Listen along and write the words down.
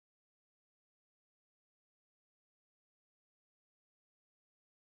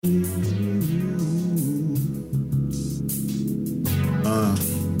Let's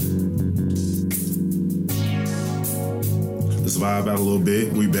vibe out a little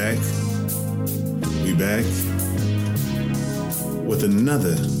bit. We back. We back with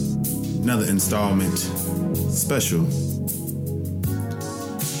another installment special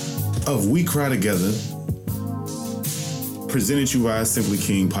of We Cry Together, presented to you by Simply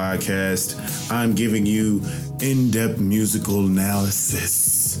King Podcast. I'm giving you in-depth musical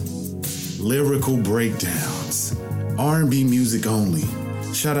analysis, lyrical breakdowns, R&B music only.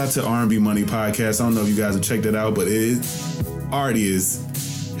 Shout out to R&B Money Podcast. I don't know if you guys have checked it out, but it already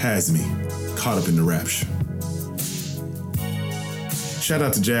has me caught up in the rapture. Shout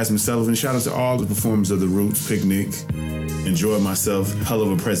out to Jammin Sadly. Shout out to all the performers of the Roots Picnic. Enjoyed myself. Hell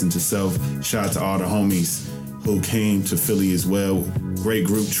of a present to self. Shout out to all the homies who came to Philly as well. Great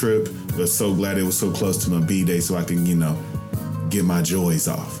group trip. But so glad it was so close to my B-Day so I can, get my joys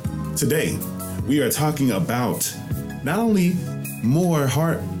off. Today, we are talking about not only more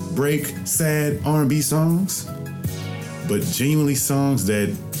heartbreak, sad R&B songs, but genuinely songs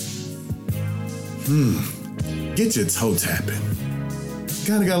that, get your toe tapping.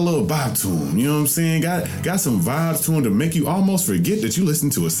 Kind of got a little vibe to them, you know what I'm saying? Got some vibes to them to make you almost forget that you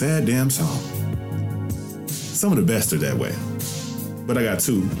listened to a sad damn song. Some of the best are that way, but I got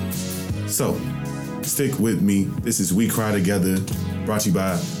two. So, stick with me. This is We Cry Together, brought to you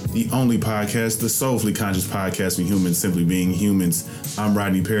by the only podcast, the Soulfully Conscious Podcast for humans simply being humans. I'm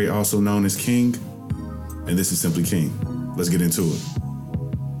Rodney Perry, also known as King, and this is Simply King. Let's get into it.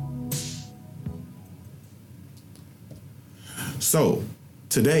 So,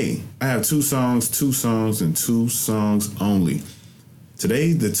 today, I have two songs, and two songs only.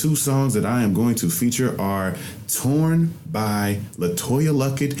 Today, the two songs that I am going to feature are Torn by LaToya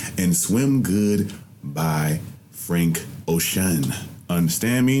Luckett and Swim Good by Frank Ocean.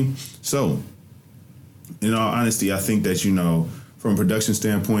 Understand me? So, in all honesty, I think that, from a production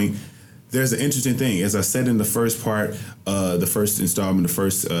standpoint, there's an interesting thing. As I said in the first part, the first installment, the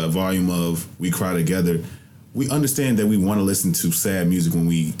first volume of We Cry Together, we understand that we want to listen to sad music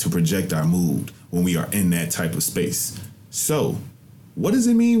to project our mood when we are in that type of space. So, what does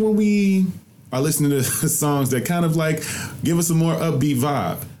it mean when we are listening to songs that kind of like give us a more upbeat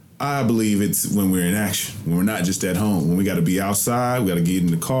vibe? I believe it's when we're in action, when we're not just at home, when we got to be outside, we got to get in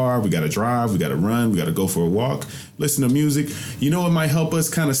the car, we got to drive, we got to run, we got to go for a walk, listen to music. You know what might help us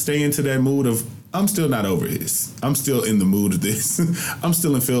kind of stay into that mood of, I'm still not over this. I'm still in the mood of this. I'm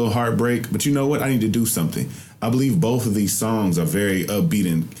still in feeling heartbreak, but you know what? I need to do something. I believe both of these songs are very upbeat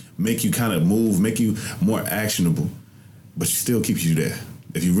and make you kind of move, make you more actionable, but it still keeps you there.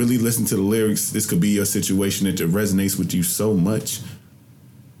 If you really listen to the lyrics, this could be your situation that resonates with you so much.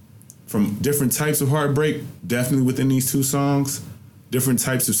 From different types of heartbreak, definitely within these two songs, different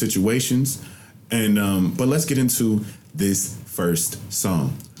types of situations. And but let's get into this first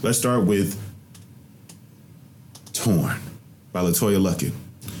song. Let's start with Torn by LaToya Luckett.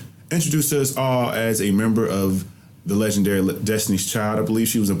 Introduced to us all as a member of the legendary Destiny's Child. I believe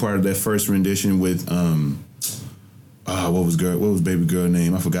she was a part of that first rendition with what was baby girl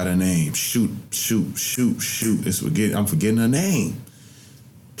name? I forgot her name. Shoot. I'm forgetting her name.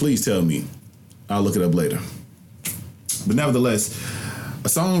 Please tell me. I'll look it up later. But nevertheless, a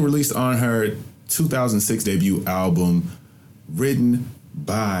song released on her 2006 debut album, written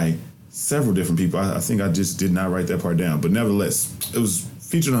by several different people. I think I just did not write that part down. But nevertheless, it was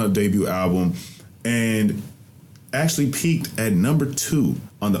featured on her debut album and actually peaked at number 2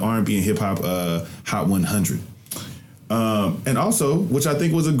 on the R&B and hip hop Hot 100. And also, which I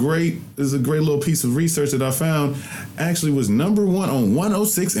think was a great little piece of research that I found, actually was number 1 on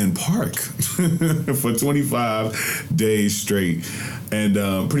 106 in Park for 25 days straight, and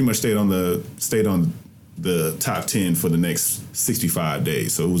pretty much stayed on the top 10 for the next 65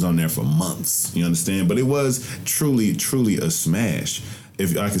 days. So it was on there for months. You understand? But it was truly a smash,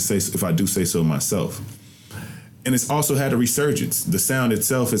 if I do say so myself. And it's also had a resurgence. The sound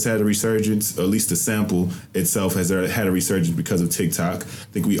itself has had a resurgence, or at least the sample itself has had a resurgence because of TikTok. I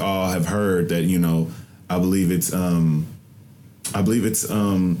think we all have heard that, I believe it's I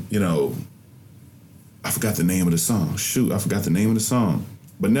forgot the name of the song. Shoot, I forgot the name of the song.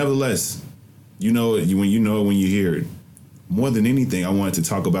 But nevertheless, you know it when you hear it. More than anything, I wanted to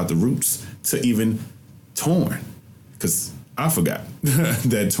talk about the roots to even Torn, because I forgot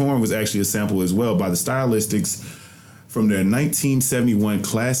that Torn was actually a sample as well by the Stylistics from their 1971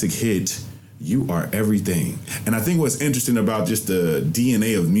 classic hit, You Are Everything. And I think what's interesting about just the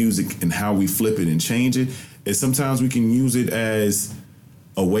DNA of music and how we flip it and change it is sometimes we can use it as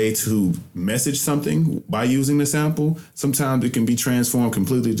a way to message something by using the sample, sometimes it can be transformed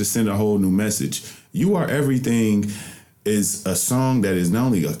completely to send a whole new message. You Are Everything is a song that is not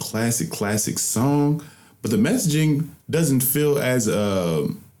only a classic song, but the messaging doesn't feel as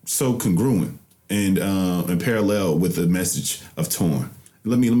so congruent and parallel with the message of Torn.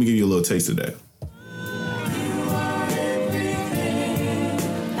 Let me give you a little taste of that.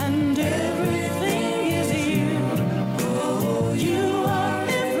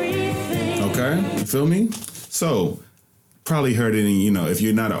 Okay, you feel me? So probably heard it in, if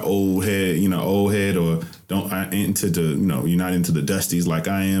you're not an old head or you're not into the dusties like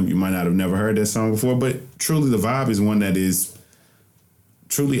I am, you might not have never heard that song before, but truly the vibe is one that is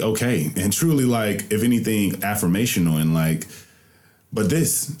truly okay and truly, like, if anything, affirmational and like, but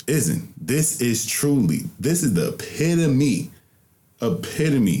this isn't. This is the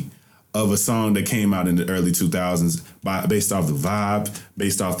epitome of a song that came out in the early 2000s based off the vibe,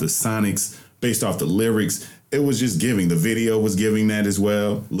 based off the sonics, based off the lyrics. It was just giving. The video was giving that as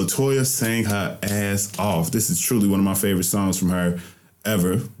well. LaToya sang her ass off. This is truly one of my favorite songs from her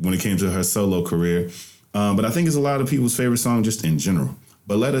ever when it came to her solo career. But I think it's a lot of people's favorite song just in general.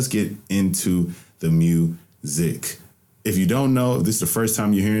 But let us get into the music. If you don't know, if this is the first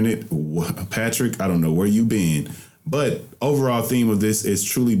time you're hearing it, Patrick, I don't know where you've been. But overall theme of this is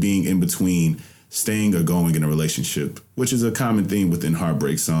truly being in between staying or going in a relationship, which is a common theme within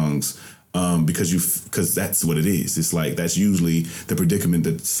heartbreak songs. Because that's what it is. It's like that's usually the predicament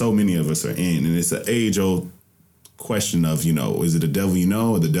that so many of us are in. And it's an age-old question of, is it the devil you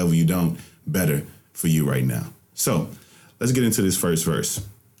know or the devil you don't better for you right now? So let's get into this first verse.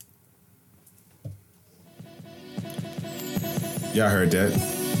 Y'all heard that?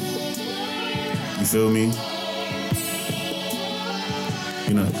 You feel me?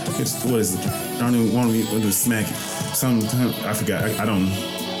 What is it? I don't even want to smack it. Sometimes I forgot. I don't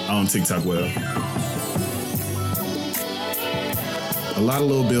TikTok well. A lot of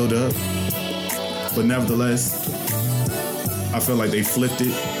little build up, but nevertheless, I feel like they flipped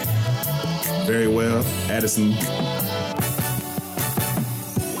it very well. Added some.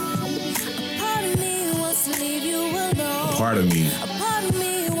 Part of me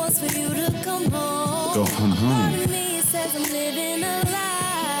wants for you to come home. Go home. Part of me says I'm living a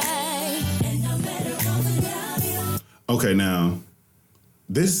lie, and I'm better off without you. Okay, now.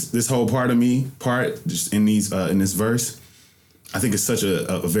 This whole part just in this verse, I think it's such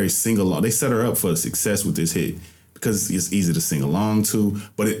a very sing-along. They set her up for success with this hit because it's easy to sing along to,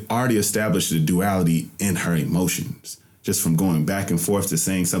 but it already established the duality in her emotions just from going back and forth to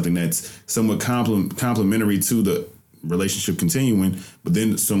saying something that's somewhat complimentary to the relationship continuing, but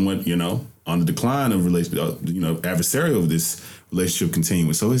then somewhat, on the decline of adversarial of this relationship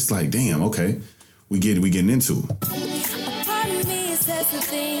continuing. So it's like, damn, okay, we getting into it.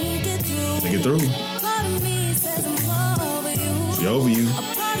 Think it through. She over you.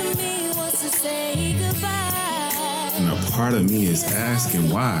 And a part of me is asking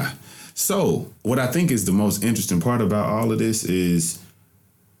why. So, what I think is the most interesting part about all of this is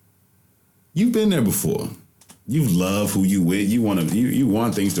you've been there before. You love who you with. You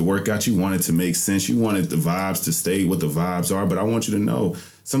want things to work out. You want it to make sense. You wanted the vibes to stay what the vibes are. But I want you to know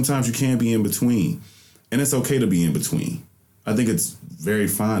sometimes you can't be in between. And it's okay to be in between. I think it's very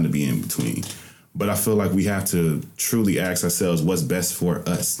fine to be in between. But I feel like we have to truly ask ourselves what's best for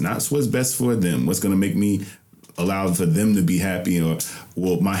us, not what's best for them. What's going to make me allow for them to be happy, or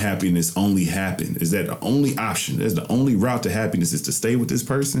will my happiness only happen? Is that the only option? Is the only route to happiness is to stay with this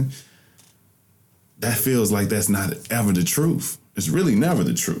person? That feels like that's not ever the truth. It's really never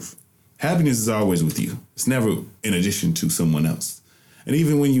the truth. Happiness is always with you. It's never in addition to someone else. And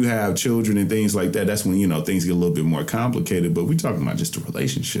even when you have children and things like that, that's when, things get a little bit more complicated. But we're talking about just a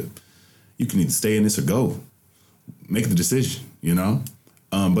relationship. You can either stay in this or go. Make the decision,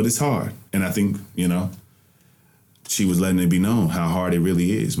 But it's hard. And I think, she was letting it be known how hard it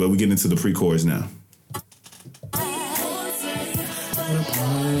really is. But we get into the pre-chorus now.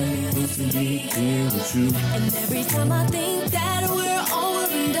 And every time I think that we're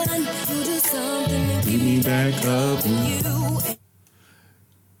over and done, you do something to keep me back up.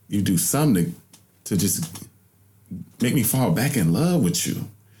 You do something to just make me fall back in love with you.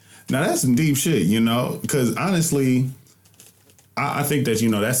 Now, that's some deep shit, because honestly, I think that,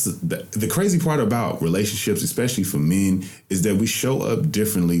 that's the crazy part about relationships, especially for men, is that we show up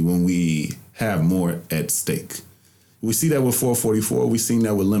differently when we have more at stake. We see that with 444. We've seen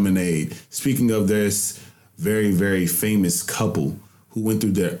that with Lemonade. Speaking of this very, very famous couple who went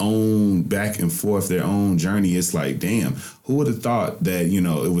through their own back and forth, their own journey, it's like, damn, who would have thought that,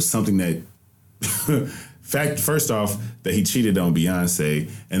 it was something that First off, that he cheated on Beyonce,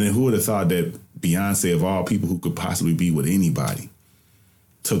 and then who would have thought that Beyonce, of all people who could possibly be with anybody,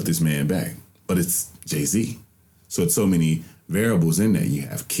 took this man back? But it's Jay-Z. So it's so many variables in there. You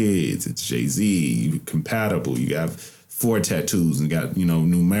have kids, it's Jay-Z, you compatible, you have 4 tattoos and got,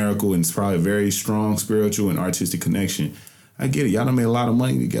 numerical, and it's probably a very strong spiritual and artistic connection. I get it. Y'all done made a lot of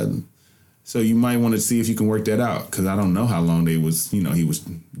money together. So you might want to see if you can work that out, because I don't know how long he was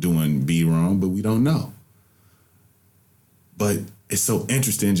doing B wrong, but we don't know. But it's so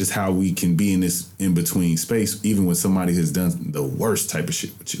interesting just how we can be in this in-between space, even when somebody has done the worst type of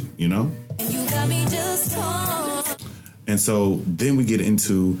shit with you, you know? You got me just torn. And so then we get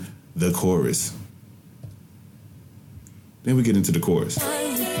into the chorus.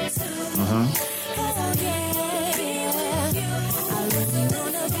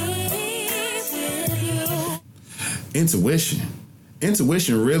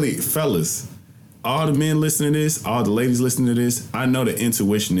 Intuition really, fellas, all the men listening to this, all the ladies listening to this, I know that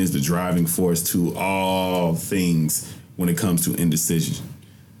intuition is the driving force to all things when it comes to indecision.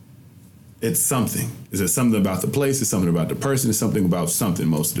 It's something. It's something about the place, it's something about the person, it's something about something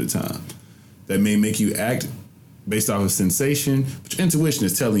most of the time that may make you act based off of sensation, but your intuition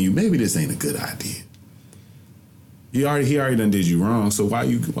is telling you maybe this ain't a good idea. He already done did you wrong, so why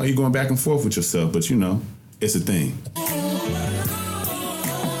you going back and forth with yourself? But it's a thing.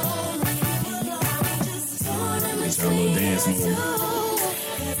 It's our little dance move.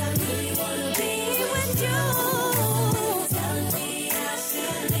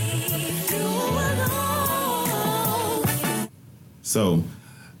 So,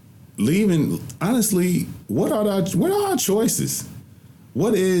 leaving, honestly, what are our choices?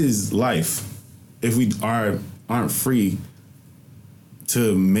 What is life if we aren't free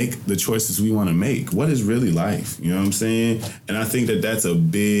to make the choices we want to make? What is really life? You know what I'm saying? And I think that that's a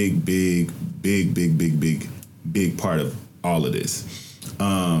big part of all of this.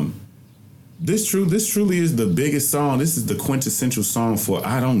 This truly is the biggest song. This is the quintessential song for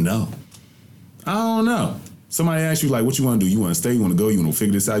I don't know. Somebody asks you, like, what you want to do? You want to stay? You want to go? You want to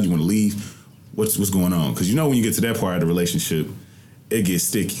figure this out? You want to leave? What's going on? Because when you get to that part of the relationship, it gets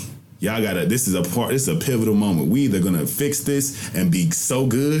sticky. This is a pivotal moment. We either going to fix this and be so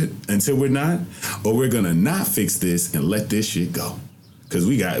good until we're not, or we're going to not fix this and let this shit go. Because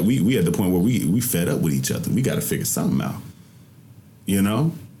we at the point where we fed up with each other. We got to figure something out,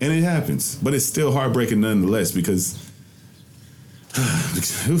 And it happens. But it's still heartbreaking nonetheless, because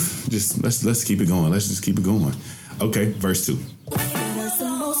just let's keep it going. Let's just keep it going. Okay, verse 2.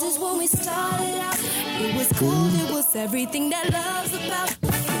 It was cool, it was everything that love's about.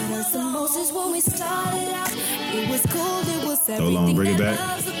 Was the Moses when we started out. It was cool, it was everything. Hold on, bring it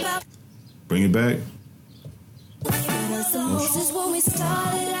back. Bring it back. Was the Moses when we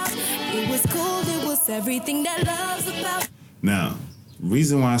started out. It was cool, it was everything that love's about. Now,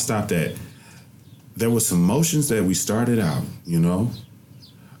 reason why I stopped that, there was some motions that we started out,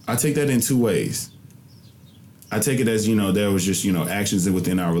 I take that in two ways. I take it as, there was just, actions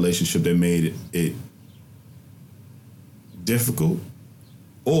within our relationship that made it difficult,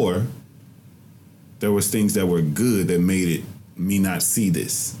 or there was things that were good that made me not see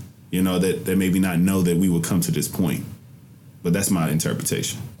this, that maybe not know that we would come to this point. But that's my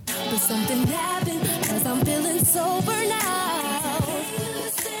interpretation. But something happened, 'cause I'm feeling sober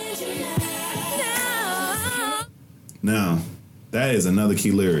now, that is another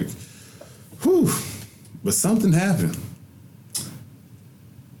key lyric. Whew. But something happened.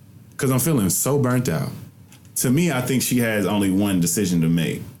 'Cause I'm feeling so burnt out. To me, I think she has only one decision to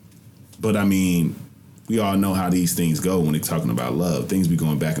make. But we all know how these things go when they're talking about love. Things be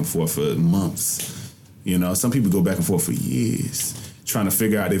going back and forth for months. Some people go back and forth for years trying to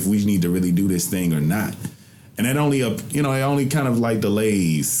figure out if we need to really do this thing or not. And it only kind of like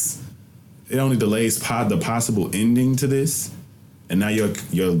delays. It only delays the possible ending to this. And now your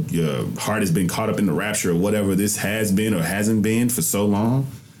heart has been caught up in the rapture of whatever this has been or hasn't been for so long.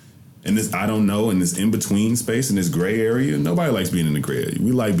 And this, I don't know, in this in-between space, in this gray area, nobody likes being in the gray area.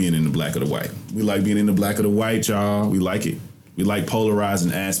 We like being in the black or the white. We like being in the black or the white, y'all. We like it. We like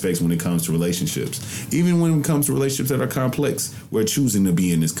polarizing aspects when it comes to relationships. Even when it comes to relationships that are complex, we're choosing to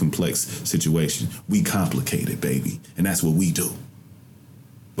be in this complex situation. We complicate it, baby. And that's what we do.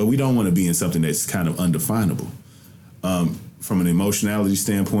 But we don't want to be in something that's kind of undefinable. From an emotionality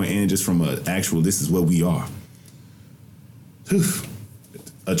standpoint and just from an actual, this is what we are.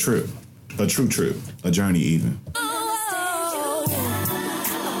 A true trip, a journey even.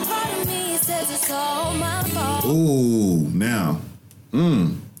 Ooh, now,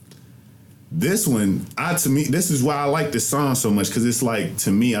 this one, to me, this is why I like this song so much, because it's like,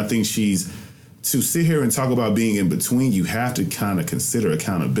 to me, I think she's to sit here and talk about being in between, you have to kind of consider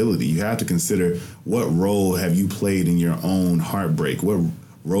accountability. You have to consider what role have you played in your own heartbreak? What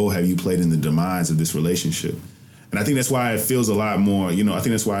role have you played in the demise of this relationship? And I think that's why it feels a lot more, I think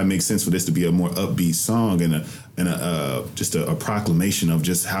that's why it makes sense for this to be a more upbeat song and just a proclamation of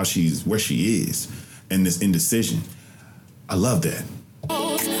just where she is and this indecision. I love that.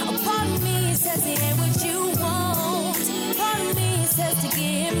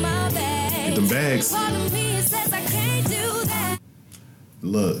 Get them bags.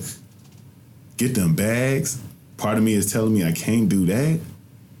 Look, get them bags. Part of me is telling me I can't do that.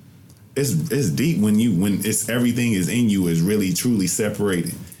 It's deep when it's everything is in you is really truly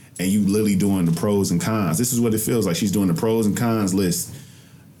separated, and you literally doing the pros and cons. This is what it feels like. She's doing the pros and cons list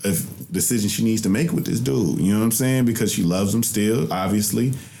of decisions she needs to make with this dude. You know what I'm saying? Because she loves him still.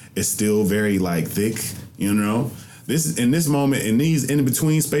 Obviously, it's still very thick. This in this moment, in these in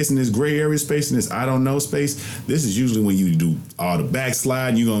between space, in this gray area space, in this I don't know space, this is usually when you do all the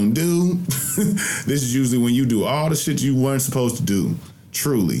backsliding you gonna do. This is usually when you do all the shit you weren't supposed to do.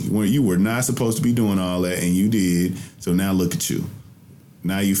 Truly, when you were not supposed to be doing all that and you did. So now look at you.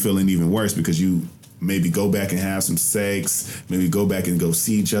 Now you feeling even worse because you maybe go back and have some sex, maybe go back and go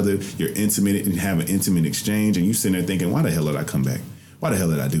see each other. You're intimate and have an intimate exchange, and you sitting there thinking, why the hell did I come back? Why the hell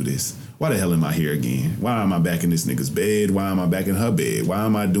did I do this? Why the hell am I here again? Why am I back in this nigga's bed? Why am I back in her bed? Why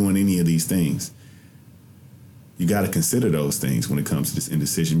am I doing any of these things? You got to consider those things when it comes to this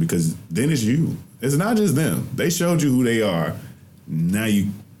indecision, because then it's you. It's not just them. They showed you who they are. Now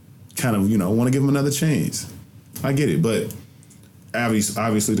you kind of, want to give them another chance. I get it, but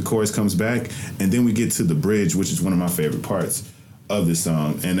obviously the chorus comes back, and then we get to the bridge, which is one of my favorite parts of this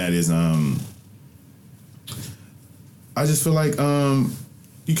song, and that is I just feel like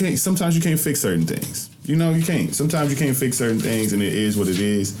sometimes you can't fix certain things. You can't. Sometimes you can't fix certain things, and it is what it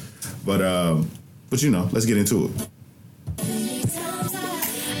is. But let's get into it.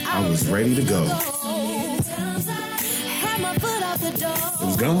 I was ready to go. It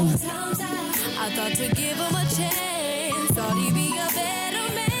was gone. I thought to give him a chance. Thought he'd be a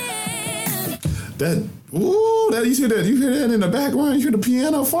better man. You hear that? You hear that in the background? You hear the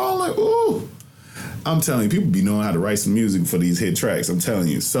piano falling? Ooh. I'm telling you, people be knowing how to write some music for these hit tracks. I'm telling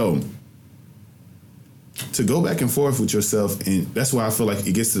you. So, to go back and forth with yourself, and that's why I feel like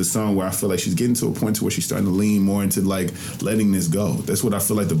it gets to the song where I feel like she's getting to a point to where she's starting to lean more into letting this go. That's what I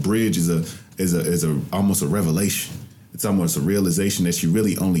feel like the bridge is almost a revelation. It's almost a realization that she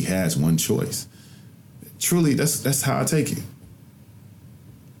really only has one choice. Truly, that's how I take it.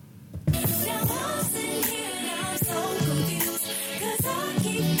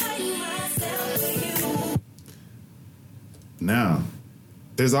 Now,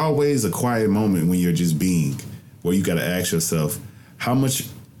 there's always a quiet moment when you're just being, where you got to ask yourself, how much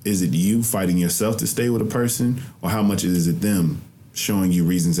is it you fighting yourself to stay with a person, or how much is it them showing you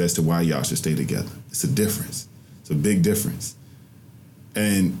reasons as to why y'all should stay together? It's a difference. It's a big difference.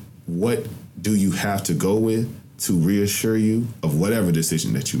 And what do you have to go with to reassure you of whatever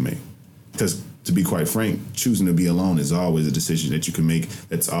decision that you make? Because to be quite frank, choosing to be alone is always a decision that you can make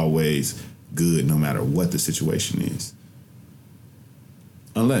that's always good no matter what the situation is.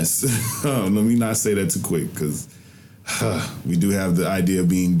 Unless, let me not say that too quick, because we do have the idea of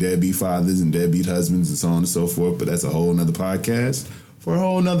being deadbeat fathers and deadbeat husbands and so on and so forth, but that's a whole nother podcast for a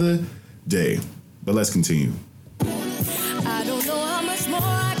whole nother day. But let's continue. I don't know how much more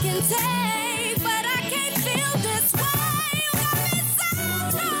I can take, but I can't feel this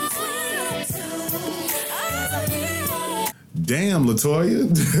way. Damn,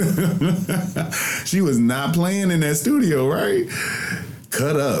 LaToya. She was not playing in that studio, right?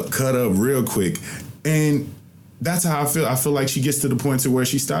 Cut up real quick. And that's how I feel. I feel like she gets to the point to where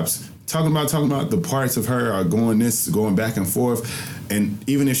she stops talking about the parts of her are going back and forth. And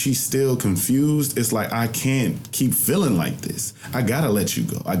even if she's still confused, it's like, I can't keep feeling like this. I gotta let you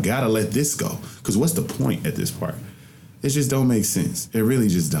go. I gotta let this go. Because what's the point at this part? It just don't make sense. It really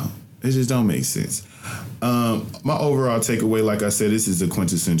just don't. It just don't make sense. My overall takeaway, like I said, this is a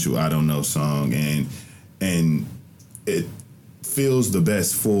quintessential I Don't Know song. And it feels the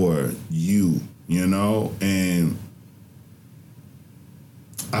best for you, and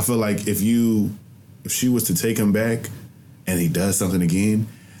I feel like if she was to take him back and he does something again,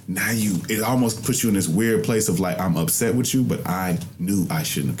 now it almost puts you in this weird place of like, I'm upset with you, but I knew I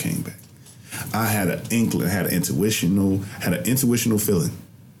shouldn't have came back. I had an inkling, had an intuitional feeling,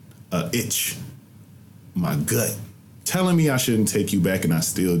 an itch, my gut telling me I shouldn't take you back, and I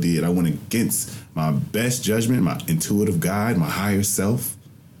still did. I went against my best judgment, my intuitive guide, my higher self,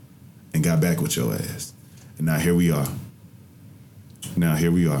 and got back with your ass. And now here we are.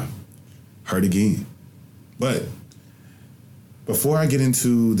 Hurt Again. But before I get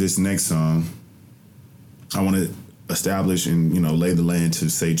into this next song, I want to establish and, lay the land to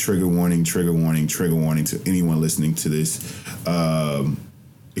say trigger warning, trigger warning, trigger warning to anyone listening to this,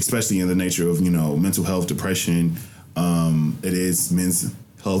 especially in the nature of, mental health, depression. It is Men's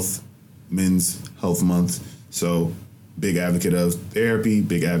Health Month. So big advocate of therapy,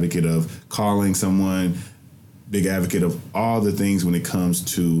 big advocate of calling someone, big advocate of all the things when it comes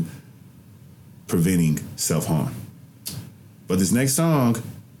to preventing self-harm. But this next song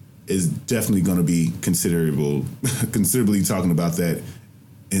is definitely going to be considerably talking about that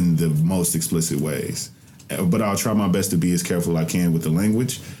in the most explicit ways. But I'll try my best to be as careful as I can with the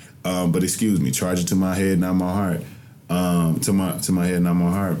language. But excuse me, charge it to my head, not my heart. To my head, not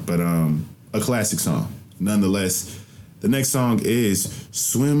my heart. But a classic song. Nonetheless, the next song is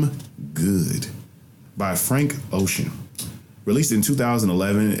Swim Good by Frank Ocean. Released in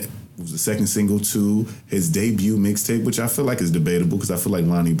 2011, it was the second single to his debut mixtape, which I feel like is debatable because I feel like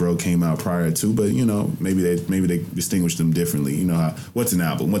Lonnie Bro came out prior to, but maybe they distinguished them differently. You know what's an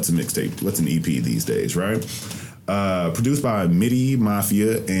album, what's a mixtape, what's an EP these days, right? Produced by Midi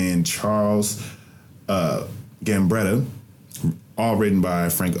Mafia and Charles Gambretta, all written by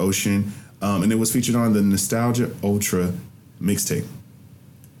Frank Ocean, and it was featured on the Nostalgia Ultra mixtape.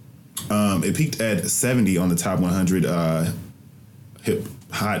 It peaked at 70 on the top 100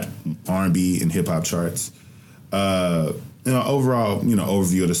 hot R&B and hip hop charts. Overall,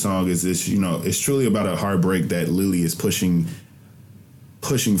 overview of the song is this, it's truly about a heartbreak that Lily is pushing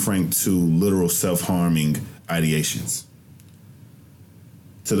Frank to literal self-harming ideations.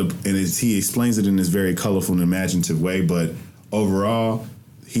 He explains it in this very colorful and imaginative way, but overall,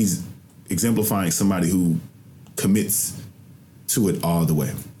 he's exemplifying somebody who commits to it all the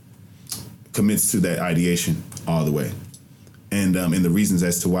way. Commits to that ideation all the way. And the reasons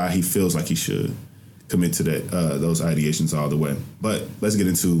as to why he feels like he should commit to those ideations all the way. But let's get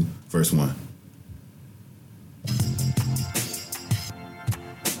into verse 1.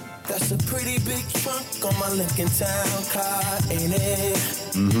 That's a pretty big trunk on my Lincoln Town car, ain't it?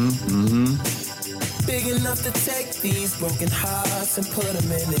 Big enough to take these broken hearts and put them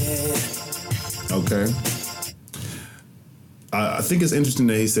in it. Okay. I think it's interesting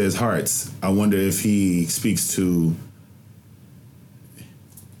that he says hearts. I wonder if he speaks to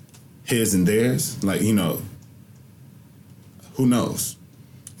his and theirs. Like, who knows?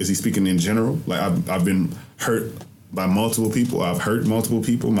 Is he speaking in general? Like, I've been hurt by multiple people. I've hurt multiple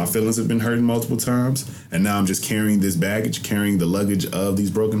people. My feelings have been hurt multiple times. And now I'm just carrying this baggage, carrying the luggage of these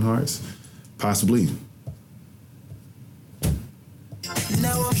broken hearts. Possibly.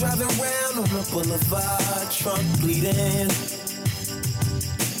 Now I'm driving around on the boulevard, trunk bleeding.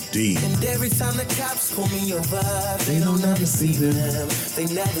 Deep. And every time the cops pull me over, they don't ever see them. They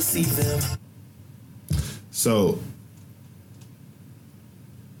never see them. So,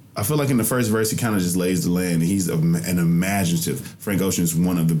 I feel like in the first verse, he kind of just lays the land. He's an imaginative. Frank Ocean is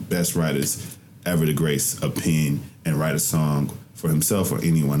one of the best writers ever to grace a pen and write a song for himself or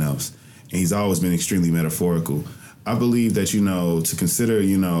anyone else. And he's always been extremely metaphorical. I believe that, to consider,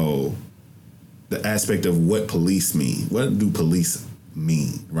 the aspect of what police mean. What do police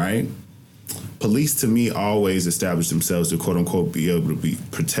mean, right? Police, to me, always establish themselves to, quote unquote, be able to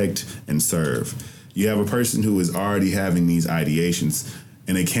protect and serve. You have a person who is already having these ideations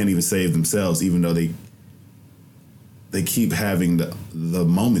and they can't even save themselves, even though they keep having the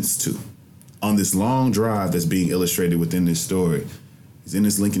moments to. On this long drive that's being illustrated within this story, he's in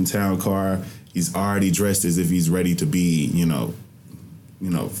this Lincoln Town car. He's already dressed as if he's ready to be,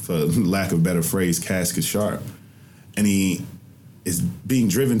 for lack of a better phrase, casket sharp. And he is being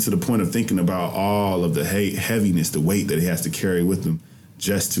driven to the point of thinking about all of the heaviness, the weight that he has to carry with him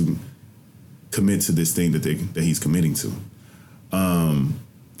just to commit to this thing that he's committing to.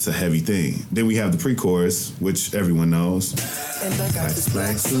 It's a heavy thing. Then we have the pre-chorus, which everyone knows. And I got this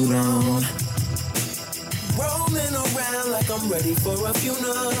black suit on, rolling around like I'm ready for a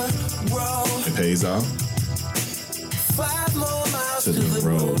funeral. It pays off. 5 more miles till the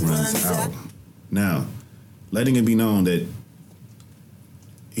road runs out. Now, letting it be known that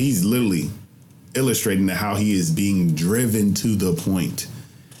he's literally illustrating how he is being driven to the point,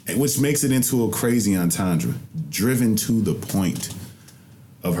 which makes it into a crazy entendre. Driven to the point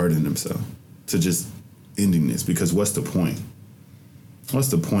of hurting himself, to just ending this. Because what's the point? What's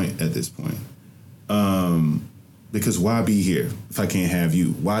the point at this point? Because why be here if I can't have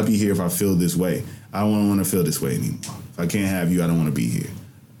you? Why be here if I feel this way? I don't want to feel this way anymore. If I can't have you, I don't want to be here.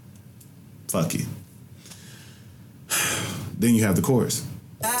 Fuck it. Then you have the chorus.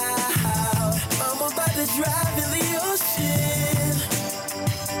 I'm about to drive in the ocean.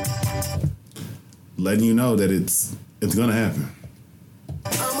 letting you know that it's gonna happen.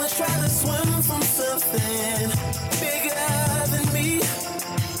 I'ma try to swim from something bigger than me.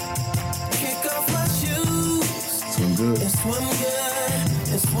 Kick off my shoes. Swim good. And swim good.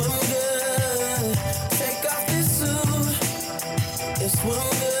 And swim good. Take off this suit. And swim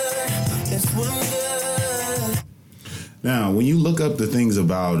good. And swim good. Now, when you look up the things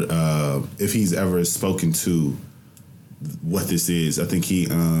about if he's ever spoken to what this is, I think he,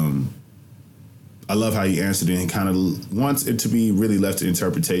 I love how he answered it and kind of wants it to be really left to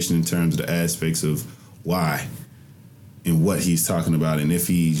interpretation in terms of the aspects of why and what he's talking about, and if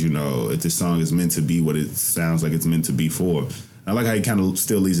he's, if this song is meant to be what it sounds like it's meant to be for. I like how he kind of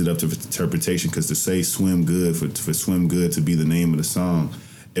still leaves it up to interpretation, because to say swim good, for swim good to be the name of the song,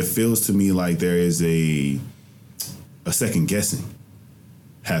 it feels to me like there is a second guessing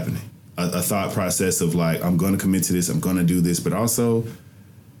happening. A thought process of like, I'm going to commit to this, I'm going to do this, but also,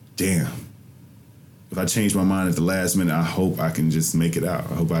 damn, if I change my mind at the last minute, I hope I can just make it out.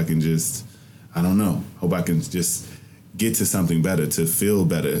 I hope I can just, I don't know, hope I can just get to something better, to feel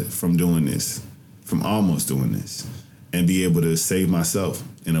better from doing this, from almost doing this, and be able to save myself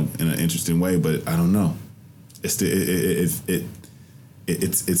in an interesting way. But I don't know. It's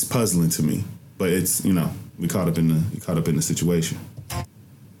it's puzzling to me. But it's, we caught up in the situation.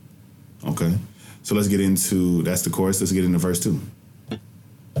 Okay, so let's get into, that's the chorus. Let's get into verse 2.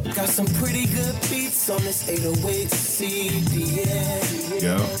 Got some pretty good beats on this 808 CD.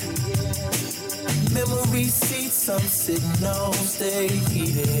 Yeah. Memory seats I'm sitting on, stay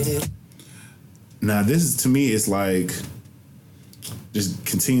heated. Now this is, to me, it's like just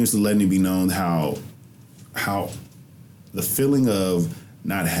continuously letting it be known how the feeling of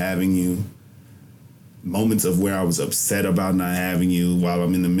not having you, moments of where I was upset about not having you while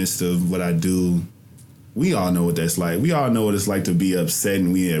I'm in the midst of what I do. We all know what that's like. We all know what it's like to be upset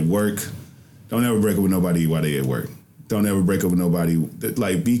and we at work. Don't ever break up with nobody while they at work. Don't ever break up with nobody.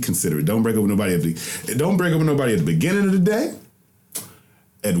 Like, be considerate. Don't break up with nobody at the beginning of the day,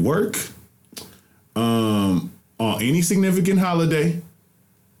 at work, on any significant holiday.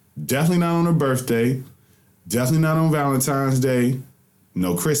 Definitely not on a birthday. Definitely not on Valentine's Day.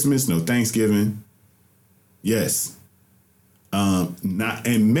 No Christmas. No Thanksgiving. Yes.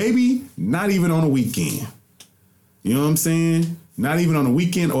 Maybe not even on a weekend. You know what I'm saying? Not even on a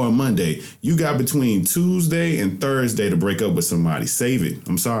weekend or a Monday. You got between Tuesday and Thursday to break up with somebody. Save it.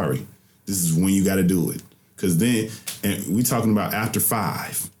 I'm sorry. This is when you got to do it. Because then, and we talking about after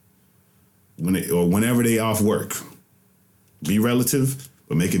 5, or whenever they off work. Be relative,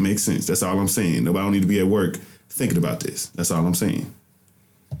 but make it make sense. That's all I'm saying. Nobody don't need to be at work thinking about this. That's all I'm saying.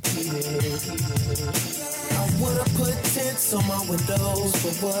 Wanna put tints on my windows,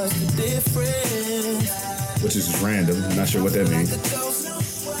 but what's the difference? Which is just random. I'm not sure what that means.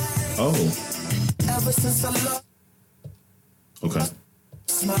 Oh. Ever since I lost okay.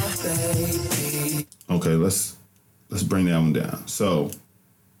 my baby. Okay, let's bring that one down. So,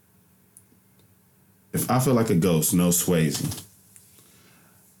 if I feel like a ghost, no Swayze.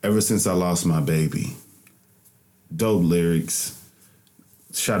 Ever since I lost my baby. Dope lyrics.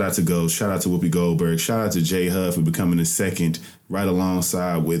 Shout out to Ghost. Shout out to Whoopi Goldberg. Shout out to J Hud for becoming the second, right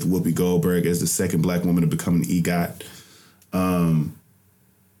alongside with Whoopi Goldberg as the second black woman to become an EGOT.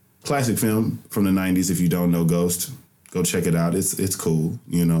 Classic film from the 90s. If you don't know Ghost, go check it out. It's cool,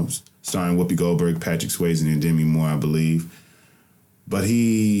 starring Whoopi Goldberg, Patrick Swayze, and Demi Moore, I believe. But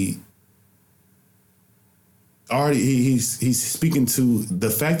he's speaking to the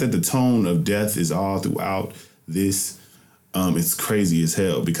fact that the tone of death is all throughout this. It's crazy as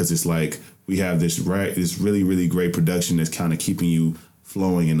hell, because it's like we have this really, really great production that's kind of keeping you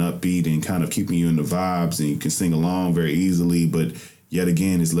flowing and upbeat and kind of keeping you in the vibes, and you can sing along very easily. But yet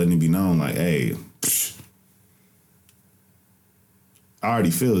again, it's letting it be known like, hey, I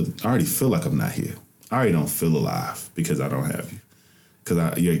already feel like I'm not here. I already don't feel alive because I don't have you.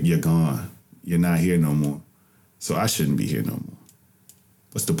 Because you're gone. You're not here no more. So I shouldn't be here no more.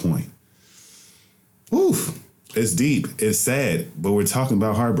 What's the point? Oof. It's deep. It's sad. But we're talking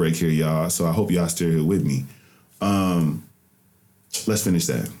about heartbreak here, y'all. So I hope y'all still here with me. Let's finish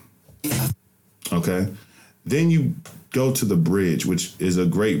that. Okay. Then you go to the bridge, which is a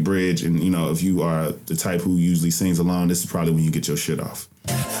great bridge. And, if you are the type who usually sings along, this is probably when you get your shit off.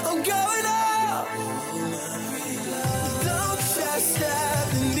 I'm going out. Don't just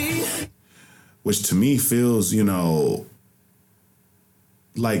stop me. Which to me feels,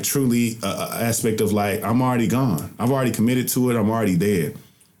 like truly an aspect of like, I'm already gone. I've already committed to it. I'm already there.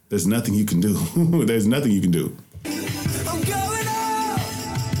 There's nothing you can do. There's nothing you can do. I'm going out.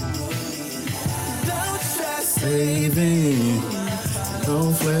 Don't try Saving,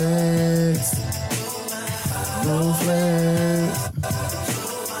 don't flex. Ruthless.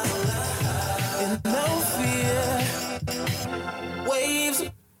 And no fear. Waves.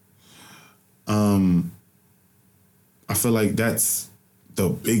 I feel like that's the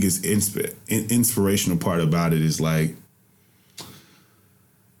biggest inspirational part about it is like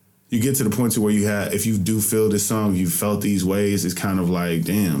you get to the point to where you have, if you do feel this song, you felt these ways, it's kind of like,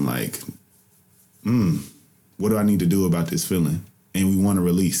 damn, like, what do I need to do about this feeling? And we want to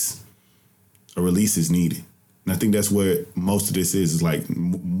release. A release is needed. And I think that's where most of this is like,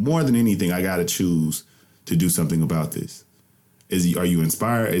 more than anything, I got to choose to do something about this. Are you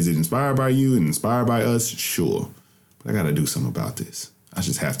inspired? Is it inspired by you and inspired by us? Sure. But I got to do something about this. I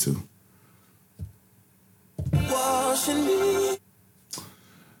just have to. Washing me.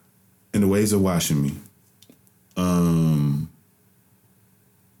 And the waves are washing me.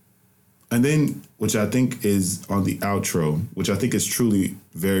 And then, which I think is on the outro, which I think is truly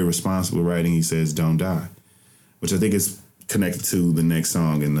very responsible writing, he says, "Don't die," which I think is connected to the next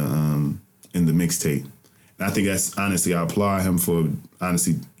song in the mixtape. And I think that's, honestly, I applaud him for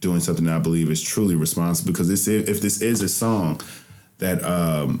honestly doing something that I believe is truly responsible, because if this is a song that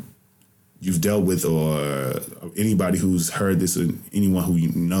you've dealt with, or anybody who's heard this, or anyone who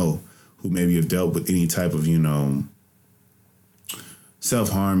you know who maybe have dealt with any type of,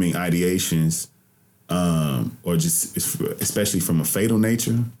 self-harming ideations, or just especially from a fatal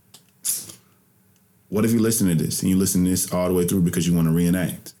nature, what if you listen to this and you listen to this all the way through because you want to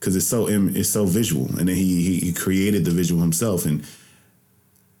reenact? Because it's so visual, and then he created the visual himself, and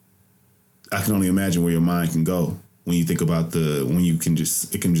I can only imagine where your mind can go when you think about it can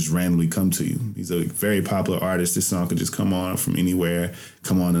just randomly come to you. He's a very popular artist. This song could just come on from anywhere,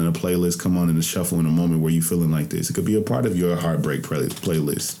 come on in a playlist, come on in a shuffle in a moment where you're feeling like this. It could be a part of your heartbreak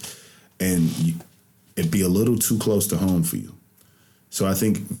playlist, and it'd be a little too close to home for you. So I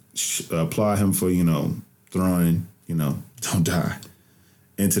think applaud him for, throwing, "Don't Die"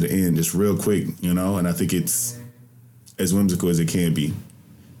 into the end just real quick, and I think it's as whimsical as it can be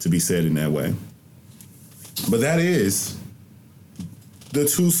to be said in that way. But that is the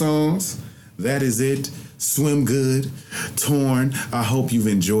two songs. That is it. Swim Good, Torn. I hope you've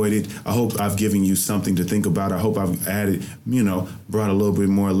enjoyed it. I hope I've given you something to think about. I hope I've added, brought a little bit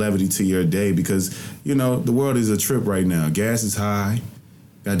more levity to your day, because, the world is a trip right now. Gas is high.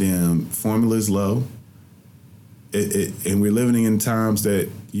 Goddamn, formula is low. And we're living in times that,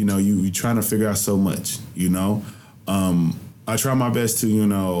 you're trying to figure out so much, I try my best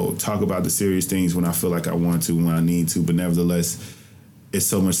to, talk about the serious things when I feel like I want to, when I need to, but nevertheless, it's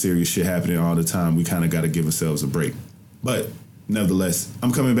so much serious shit happening all the time. We kind of got to give ourselves a break. But nevertheless,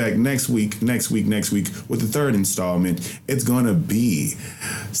 I'm coming back next week with the third installment. It's going to be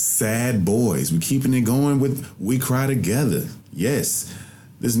Sad Boys. We're keeping it going with We Cry Together. Yes.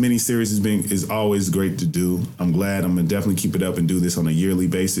 This mini-series is always great to do. I'm glad. I'm going to definitely keep it up and do this on a yearly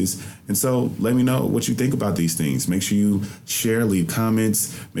basis. And so let me know what you think about these things. Make sure you share, leave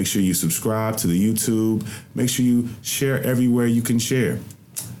comments. Make sure you subscribe to the YouTube. Make sure you share everywhere you can share.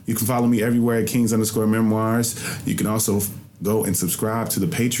 You can follow me everywhere at Kings_Memoirs. You can also go and subscribe to the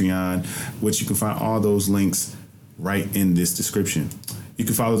Patreon, which you can find all those links right in this description. You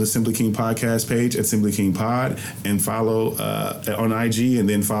can follow the Simply King podcast page at Simply King Pod, and follow on IG, and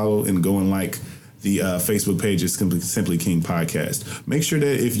then follow and go and like the Facebook page is Simply King Podcast. Make sure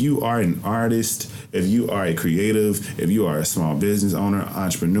that if you are an artist, if you are a creative, if you are a small business owner,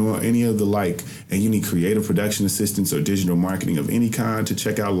 entrepreneur, any of the like, and you need creative production assistance or digital marketing of any kind, to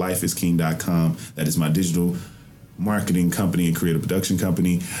check out lifeisking.com. That is my digital marketing company and creative production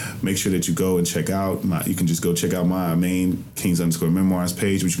company. Make sure that you go and check out you can just go check out my main Kings_Memoirs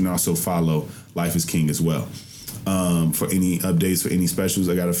page, which you can also follow Life is King as well. For any updates, for any specials,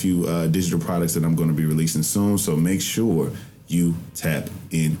 I got a few digital products that I'm going to be releasing soon. So make sure you tap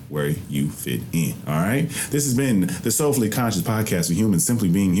in where you fit in. All right. This has been the Soulfully Conscious Podcast for Humans, Simply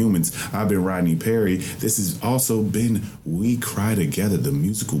Being Humans. I've been Rodney Perry. This has also been We Cry Together, the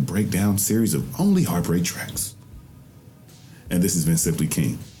musical breakdown series of only heartbreak tracks. And this has been Simply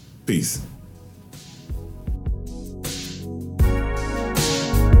King. Peace.